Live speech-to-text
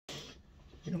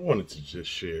I wanted to just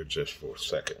share just for a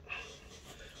second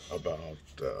about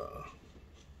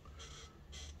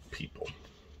people.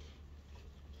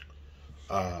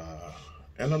 Uh,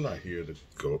 and I'm not here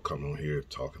to come on here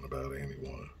talking about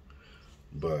anyone,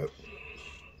 but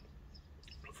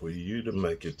for you to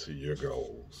make it to your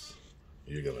goals,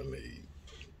 you're going to need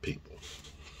people.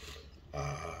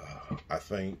 I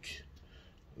think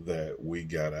that we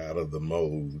got out of the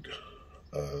mode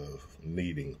of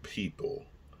needing people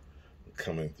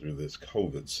coming through this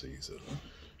COVID season.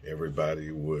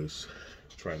 Everybody was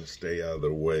trying to stay out of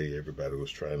the way. Everybody was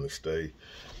trying to stay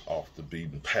off the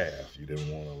beaten path. You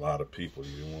didn't want a lot of people.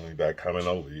 You didn't want anybody coming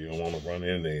over. You didn't want to run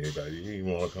into anybody. You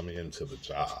didn't want to come into the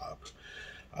job.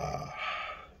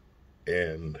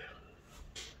 And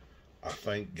I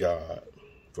thank God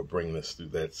for bringing us through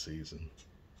that season,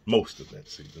 most of that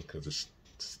season, because it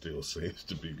still seems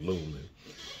to be looming,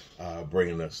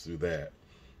 bringing us through that.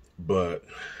 But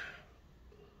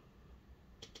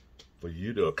for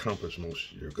you to accomplish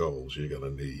most of your goals, you're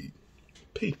going to need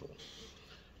people.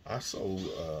 I sold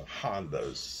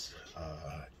Hondas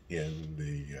in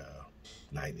the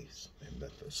 90s in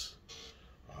Memphis.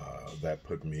 That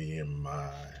put me in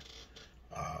my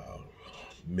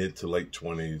mid to late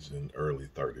 20s and early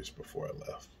 30s before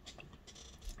I left.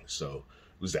 So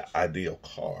it was the ideal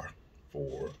car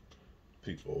for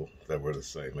people that were the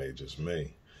same age as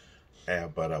me.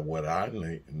 But what I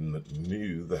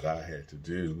knew that I had to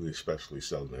do, especially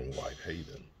selling in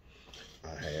Whitehaven,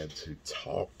 I had to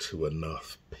talk to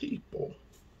enough people,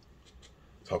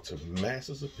 talk to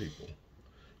masses of people,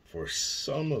 for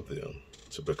some of them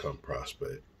to become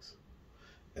prospects.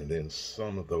 And then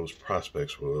some of those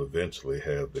prospects will eventually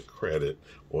have the credit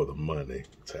or the money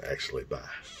to actually buy.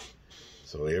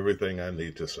 So everything I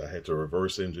had to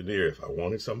reverse engineer. If I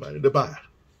wanted somebody to buy,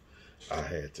 I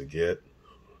had to get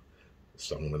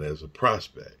someone as a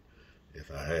prospect. If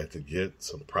I had to get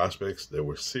some prospects that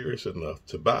were serious enough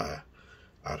to buy,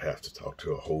 I'd have to talk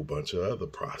to a whole bunch of other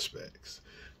prospects.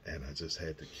 And I just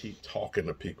had to keep talking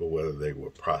to people whether they were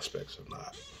prospects or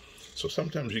not. So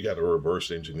sometimes you got to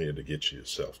reverse engineer to get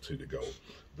yourself to the goal.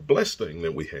 The blessed thing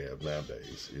that we have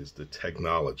nowadays is the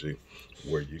technology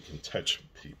where you can touch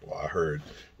people. I heard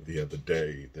the other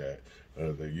day that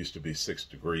there used to be 6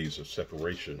 degrees of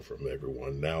separation from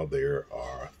everyone. Now there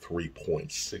are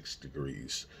 3.6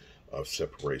 degrees of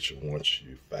separation once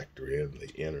you factor in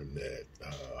the internet,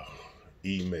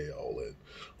 email, and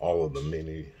all of the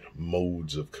many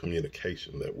modes of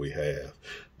communication that we have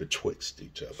betwixt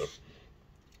each other.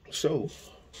 So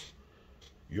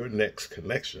your next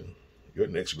connection, your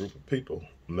next group of people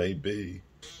may be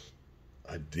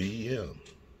a DM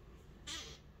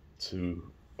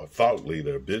to a thought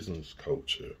leader, a business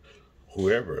coach, or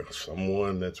whoever,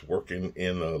 someone that's working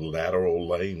in a lateral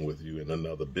lane with you in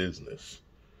another business.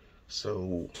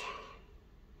 So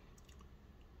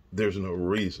there's no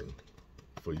reason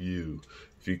for you,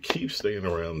 if you keep staying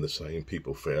around the same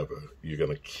people forever, you're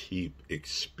going to keep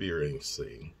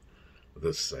experiencing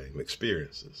the same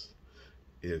experiences.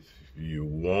 If you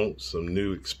want some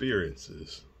new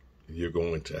experiences, you're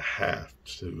going to have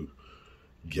to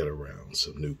get around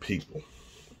some new people.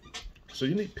 So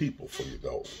you need people for your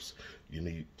goals. You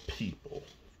need people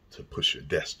to push your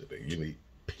destiny. You need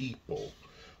people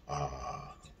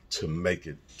to make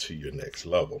it to your next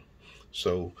level.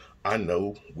 So I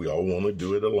know we all want to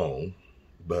do it alone,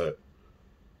 but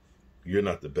you're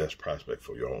not the best prospect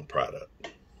for your own product.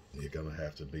 You're going to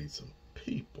have to need some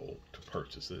people to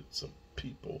purchase it, some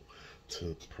people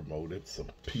to promote it, some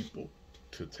people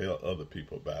to tell other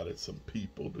people about it, some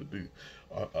people to do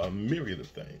a myriad of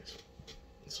things.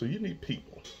 So you need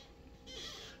people.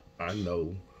 I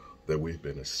know that we've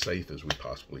been as safe as we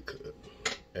possibly could.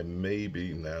 And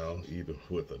maybe now, even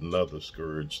with another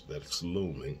scourge that's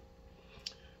looming,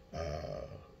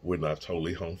 we're not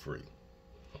totally home free.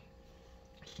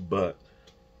 But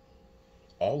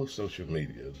all of social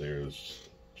media, there's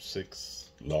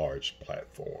 6 large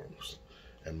platforms,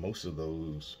 and most of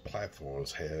those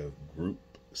platforms have group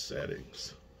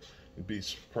settings. You'd be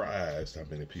surprised how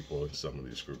many people in some of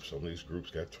these groups. Some of these groups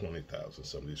got 20,000,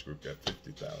 some of these groups got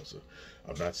 50,000.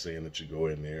 I'm not saying that you go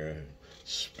in there and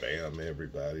spam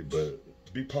everybody, but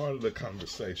be part of the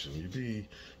conversation. You'd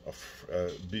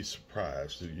be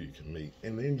surprised who you can meet.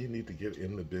 And then you need to get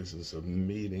in the business of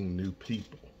meeting new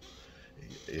people.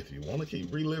 If you want to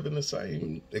keep reliving the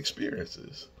same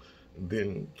experiences,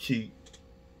 then keep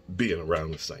being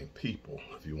around the same people.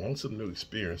 If you want some new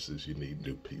experiences, you need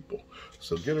new people.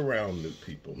 So get around new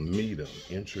people, meet them,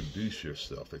 introduce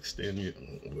yourself, well,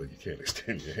 you can't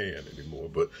extend your hand anymore,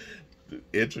 but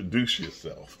introduce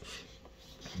yourself.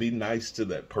 Be nice to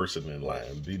that person in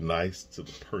line. Be nice to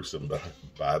the person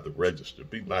by the register.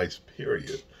 Be nice,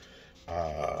 period.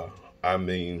 I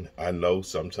mean, I know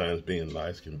sometimes being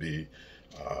nice can be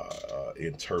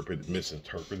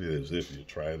misinterpreted as if you're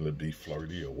trying to be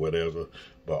flirty or whatever.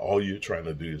 But all you're trying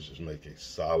to do is just make a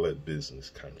solid business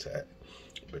contact.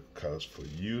 Because for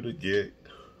you to get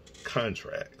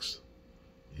contracts,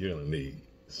 you're going to need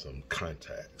some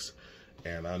contacts.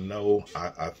 And I know,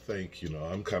 I think,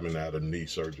 I'm coming out of knee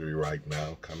surgery right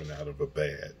now, coming out of a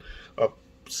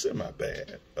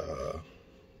semi-bad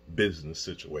business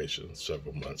situation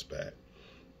several months back.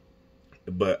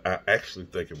 But I actually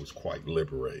think it was quite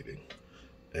liberating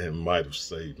and might have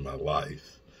saved my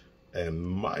life and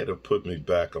might have put me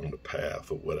back on the path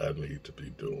of what I need to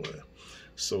be doing.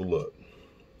 So look,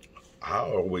 I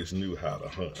always knew how to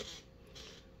hunt.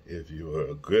 If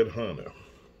you're a good hunter,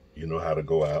 you know how to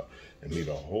go out and meet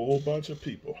a whole bunch of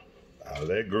people. Out of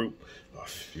that group, a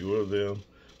few of them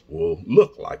will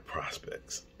look like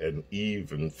prospects, and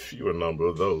even fewer number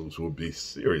of those will be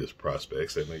serious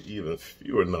prospects, and an even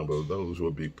fewer number of those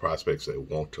will be prospects that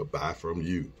want to buy from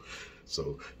you.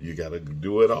 So you got to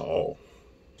do it all.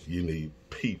 You need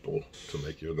people to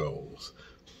make your goals,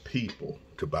 people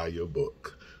to buy your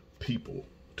book, people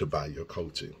to buy your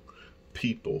coaching,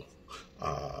 people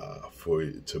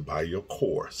to buy your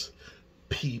course,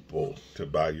 people to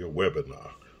buy your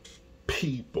webinar,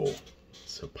 people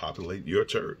to populate your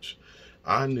church.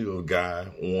 I knew a guy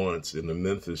once in the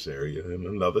Memphis area in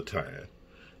another time,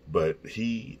 but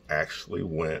he actually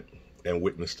went and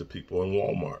witnessed to people in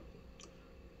Walmart.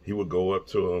 He would go up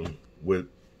to them with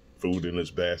food in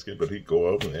his basket, but he'd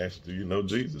go up and ask, do you know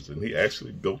Jesus? And he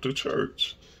actually built a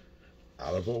church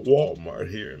out of a Walmart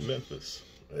here in Memphis.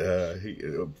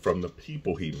 From the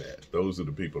people he met, those are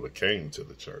the people that came to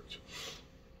the church.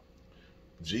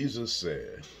 Jesus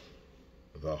said,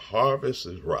 the harvest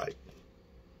is ripe,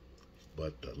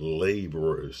 but the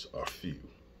laborers are few.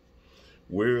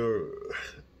 We're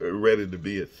ready to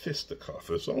be at fisticuff.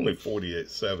 It's only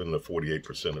 7 to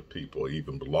 48% of people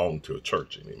even belong to a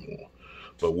church anymore.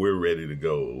 But we're ready to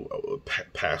go,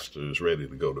 pastors ready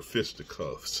to go to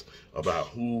fisticuffs about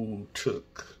who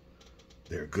took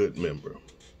their good member.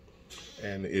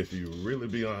 And if you really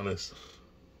be honest,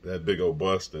 that big old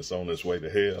bus that's on its way to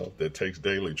hell, that takes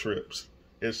daily trips,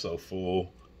 it's so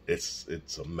full,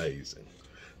 it's amazing.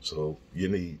 So you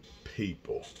need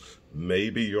people.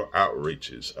 Maybe your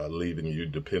outreaches are leaving you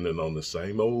dependent on the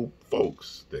same old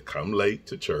folks that come late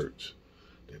to church,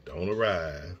 that don't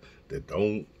arrive, that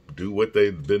don't do what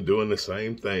they've been doing the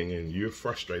same thing, and you're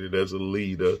frustrated as a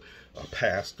leader, a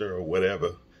pastor, or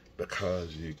whatever,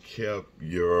 because you kept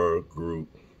your group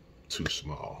too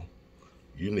small.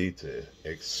 You need to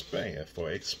expand.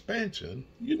 For expansion,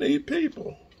 you need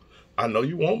people. I know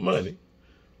you want money,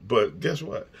 but guess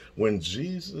what? When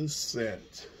Jesus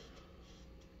sent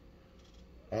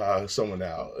someone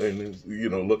out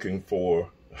and looking for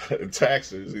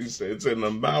taxes, he said it's in the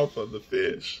mouth of the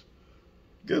fish.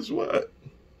 Guess what?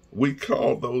 We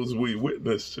call those we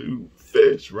witness to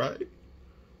fish, right?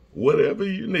 Whatever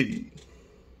you need,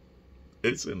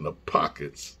 it's in the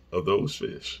pockets of those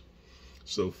fish.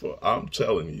 So I'm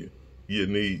telling you, you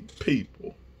need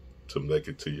people to make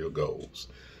it to your goals.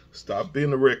 Stop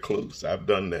being a recluse. I've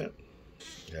done that.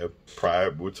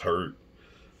 Pride was hurt.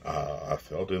 I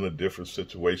felt in a different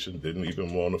situation, didn't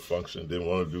even want to function, didn't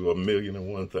want to do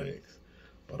 1,000,001 things.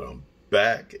 But I'm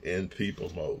back in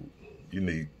people mode. You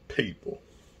need people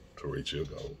to reach your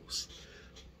goals.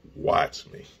 Watch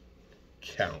me.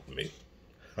 Count me.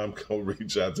 I'm going to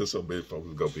reach out to so many folks,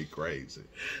 it's going to be crazy.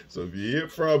 So if you hear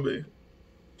from me,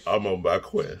 I'm on my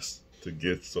quest to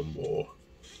get some more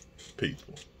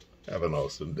people. Have an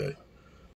awesome day.